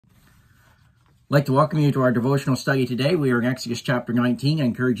I'd like to welcome you to our devotional study today. We are in Exodus chapter 19. I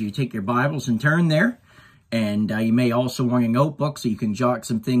encourage you to take your Bibles and turn there. And you may also want a notebook so you can jot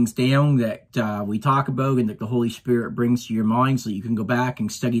some things down that we talk about and that the Holy Spirit brings to your mind so you can go back and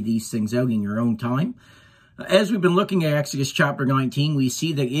study these things out in your own time. As we've been looking at Exodus chapter 19, we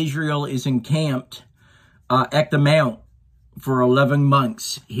see that Israel is encamped at the Mount for 11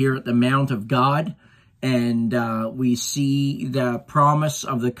 months here at the Mount of God. And we see the promise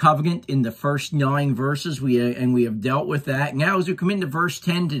of the covenant in the first 9 verses. We have dealt with that. Now, as we come into verse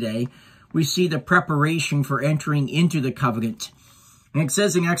 10 today, we see the preparation for entering into the covenant. And it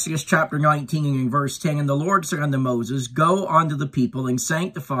says in Exodus chapter 19 and in verse 10, "And the Lord said unto Moses, Go unto the people and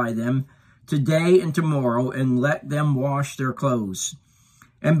sanctify them today and tomorrow, and let them wash their clothes.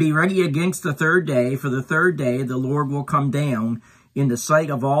 And be ready against the third day, for the third day the Lord will come down in the sight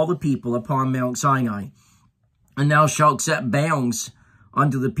of all the people upon Mount Sinai. And thou shalt set bounds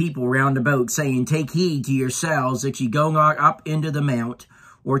unto the people round about, saying, Take heed to yourselves that ye go not up into the mount,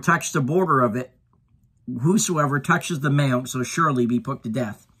 or touch the border of it. Whosoever touches the mount shall surely be put to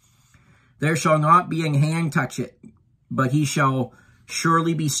death. There shall not be an hand touch it, but he shall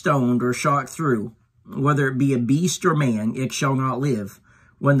surely be stoned or shot through. Whether it be a beast or man, it shall not live.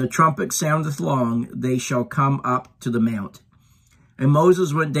 When the trumpet soundeth long, they shall come up to the mount. And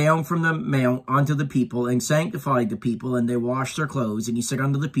Moses went down from the mount unto the people, and sanctified the people, and they washed their clothes. And he said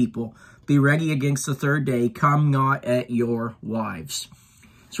unto the people, Be ready against the third day, come not at your wives."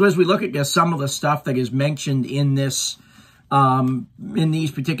 So as we look at some of the stuff that is mentioned in this, in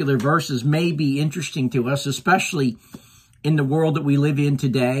these particular verses, may be interesting to us, especially in the world that we live in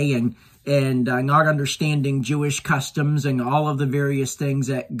today, and not understanding Jewish customs and all of the various things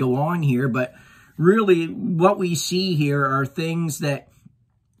that go on here, but really, what we see here are things that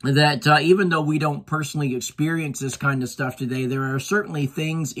even though we don't personally experience this kind of stuff today, there are certainly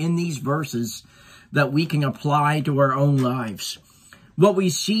things in these verses that we can apply to our own lives. What we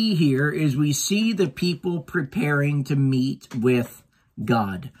see here is we see the people preparing to meet with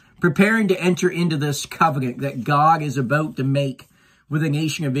God, preparing to enter into this covenant that God is about to make with the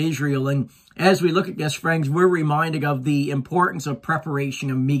nation of Israel. And as we look at this, friends, we're reminded of the importance of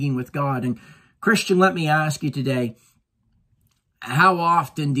preparation of meeting with God. And Christian, let me ask you today, how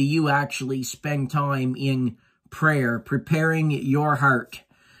often do you actually spend time in prayer, preparing your heart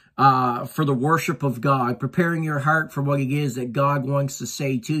for the worship of God, preparing your heart for what it is that God wants to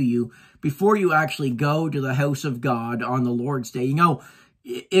say to you before you actually go to the house of God on the Lord's Day? You know,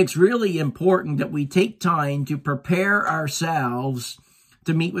 it's really important that we take time to prepare ourselves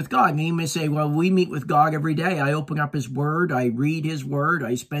to meet with God. And you may say, well, we meet with God every day. I open up His Word, I read His Word,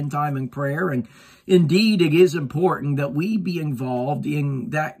 I spend time in prayer. And indeed, it is important that we be involved in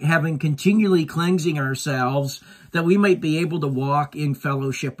that, having continually cleansing ourselves, that we might be able to walk in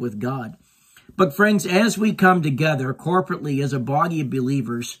fellowship with God. But friends, as we come together corporately as a body of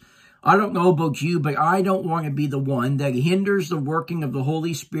believers, I don't know about you, but I don't want to be the one that hinders the working of the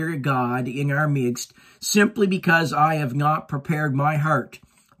Holy Spirit God in our midst simply because I have not prepared my heart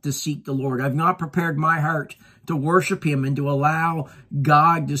to seek the Lord. I've not prepared my heart to worship Him and to allow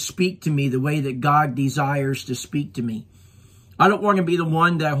God to speak to me the way that God desires to speak to me. I don't want to be the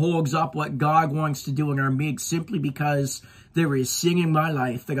one that holds up what God wants to do in our midst simply because there is sin in my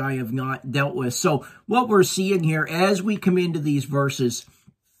life that I have not dealt with. So what we're seeing here as we come into these verses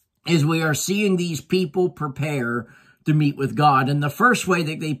is we are seeing these people prepare to meet with God. And the first way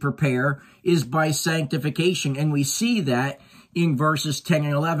that they prepare is by sanctification. And we see that in verses 10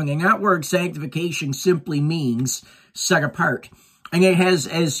 and 11. And that word sanctification simply means set apart. And it has,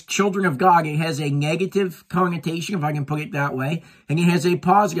 as children of God, it has a negative connotation, if I can put it that way, and it has a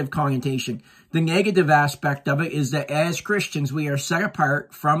positive connotation. The negative aspect of it is that as Christians, we are set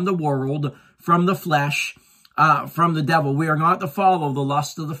apart from the world, from the flesh, from the devil. We are not to follow the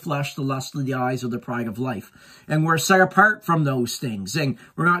lust of the flesh, the lust of the eyes, or the pride of life. And we're set apart from those things. And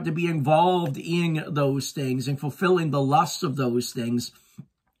we're not to be involved in those things and fulfilling the lust of those things.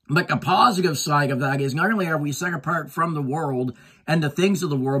 But the positive side of that is not only are we set apart from the world and the things of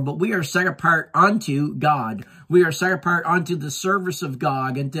the world, but we are set apart unto God. We are set apart unto the service of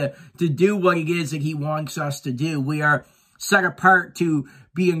God and to do what it is that He wants us to do. We are set apart to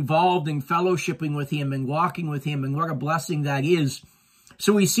be involved in fellowshipping with Him and walking with Him, and what a blessing that is.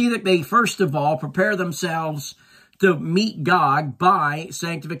 So we see that they, first of all, prepare themselves to meet God by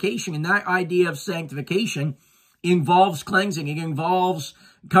sanctification. And that idea of sanctification involves cleansing. It involves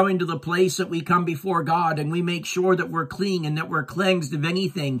coming to the place that we come before God and we make sure that we're clean and that we're cleansed of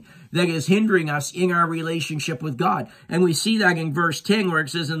anything that is hindering us in our relationship with God. And we see that in verse 10 where it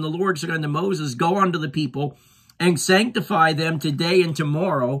says, "And the Lord said unto Moses, Go unto the people and sanctify them today and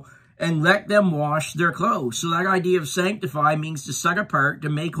tomorrow, and let them wash their clothes. So that idea of sanctify means to set apart, to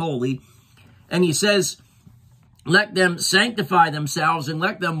make holy. And he says, let them sanctify themselves and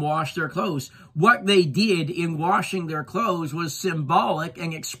let them wash their clothes. What they did in washing their clothes was symbolic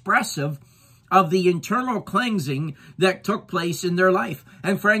and expressive of the internal cleansing that took place in their life.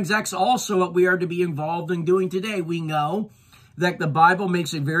 And friends, that's also what we are to be involved in doing today. We know that the Bible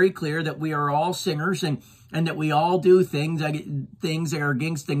makes it very clear that we are all sinners and that we all do things that are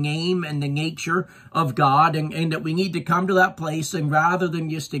against the name and the nature of God, and that we need to come to that place, and rather than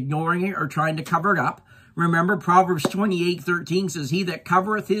just ignoring it or trying to cover it up, remember Proverbs 28:13 says, he that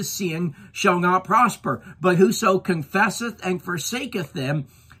covereth his sin shall not prosper, but whoso confesseth and forsaketh them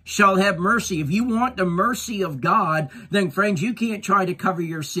shall have mercy. If you want the mercy of God, then friends, you can't try to cover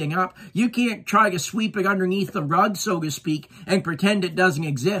your sin up. You can't try to sweep it underneath the rug, so to speak, and pretend it doesn't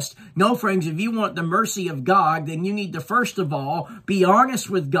exist. No, friends, if you want the mercy of God, then you need to first of all be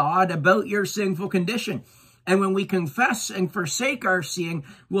honest with God about your sinful condition. And when we confess and forsake our sin,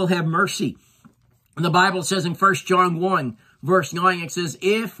 we'll have mercy. The Bible says in 1 John 1, verse 9, it says,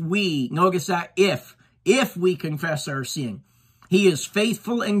 if we, notice that, if we confess our sin, he is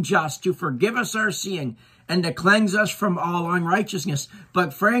faithful and just to forgive us our sin and to cleanse us from all unrighteousness.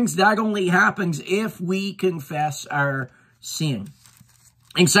 But friends, that only happens if we confess our sin.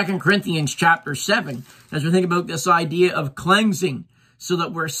 In 2 Corinthians chapter 7, as we think about this idea of cleansing, so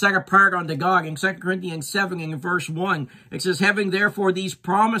that we're set apart unto God, in 2 Corinthians 7 and verse 1, it says, having therefore these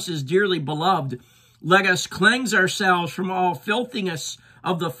promises, dearly beloved, let us cleanse ourselves from all filthiness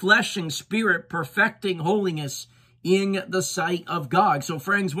of the flesh and spirit, perfecting holiness in the sight of God. So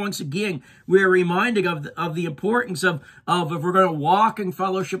friends, once again, we're reminded of the importance of if we're going to walk in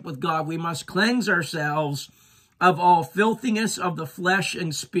fellowship with God, we must cleanse ourselves of all filthiness of the flesh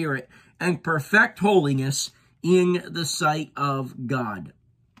and spirit and perfect holiness in the sight of God.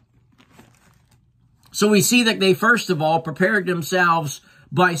 So we see that they first of all prepared themselves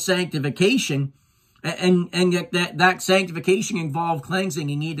by sanctification, and that sanctification involved cleansing.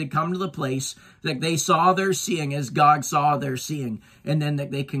 You need to come to the place that they saw their sin as God saw their sin, and then that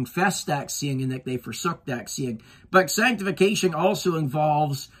they confessed that sin and that they forsook that sin. But sanctification also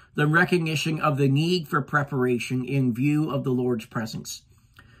involves the recognition of the need for preparation in view of the Lord's presence.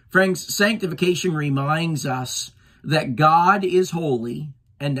 Friends, sanctification reminds us that God is holy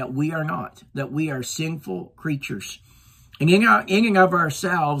and that we are not, that we are sinful creatures. And in and of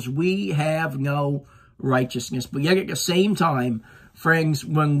ourselves, we have no righteousness. But yet at the same time, friends,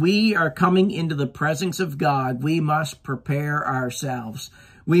 when we are coming into the presence of God, we must prepare ourselves.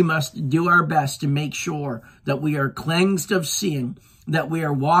 We must do our best to make sure that we are cleansed of sin, that we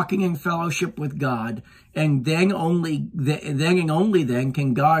are walking in fellowship with God, and then only then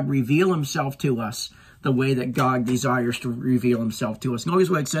can God reveal himself to us the way that God desires to reveal himself to us. Notice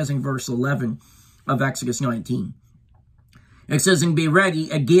what it says in verse 11 of Exodus 19. It says, and be ready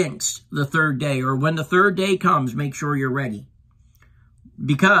against the third day, or when the third day comes, make sure you're ready.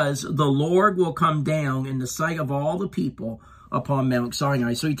 Because the Lord will come down in the sight of all the people upon Mount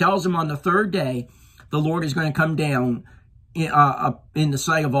Sinai. So he tells them on the third day, the Lord is going to come down in the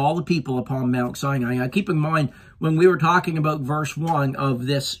sight of all the people upon Mount Sinai. Now, keep in mind, when we were talking about verse 1 of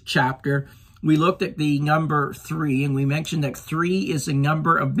this chapter, we looked at the number 3, and we mentioned that 3 is the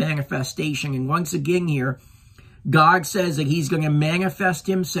number of manifestation. And once again here, God says that he's going to manifest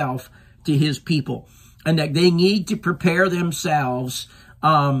himself to his people, and that they need to prepare themselves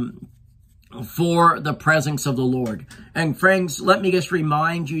for the presence of the Lord. And friends, let me just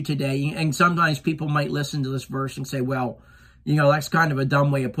remind you today, and sometimes people might listen to this verse and say, well, you know, that's kind of a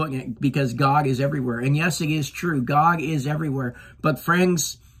dumb way of putting it, because God is everywhere. And yes, it is true. God is everywhere. But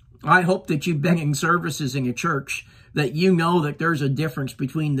friends, I hope that you've been in services in a church that you know that there's a difference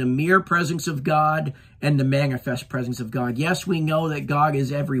between the mere presence of God and the manifest presence of God. Yes, we know that God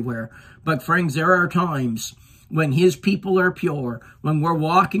is everywhere. But friends, there are times when his people are pure, when we're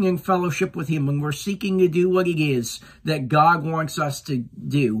walking in fellowship with him, when we're seeking to do what it is that God wants us to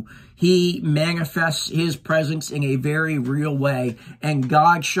do, he manifests his presence in a very real way, and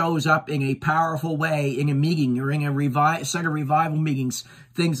God shows up in a powerful way in a meeting or in a set of revival meetings,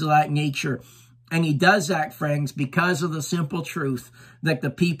 things of that nature. And he does that, friends, because of the simple truth that the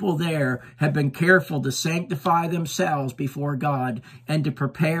people there have been careful to sanctify themselves before God and to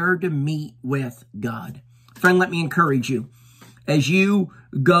prepare to meet with God. Friend, let me encourage you. As you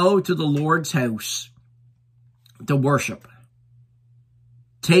go to the Lord's house to worship,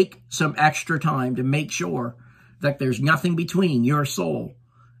 take some extra time to make sure that there's nothing between your soul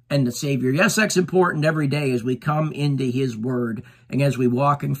and the Savior. Yes, that's important every day as we come into His Word and as we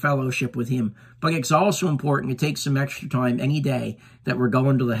walk in fellowship with Him. But it's also important to take some extra time any day that we're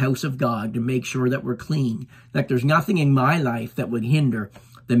going to the house of God to make sure that we're clean, that there's nothing in my life that would hinder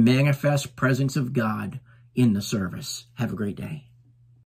the manifest presence of God in the service. Have a great day.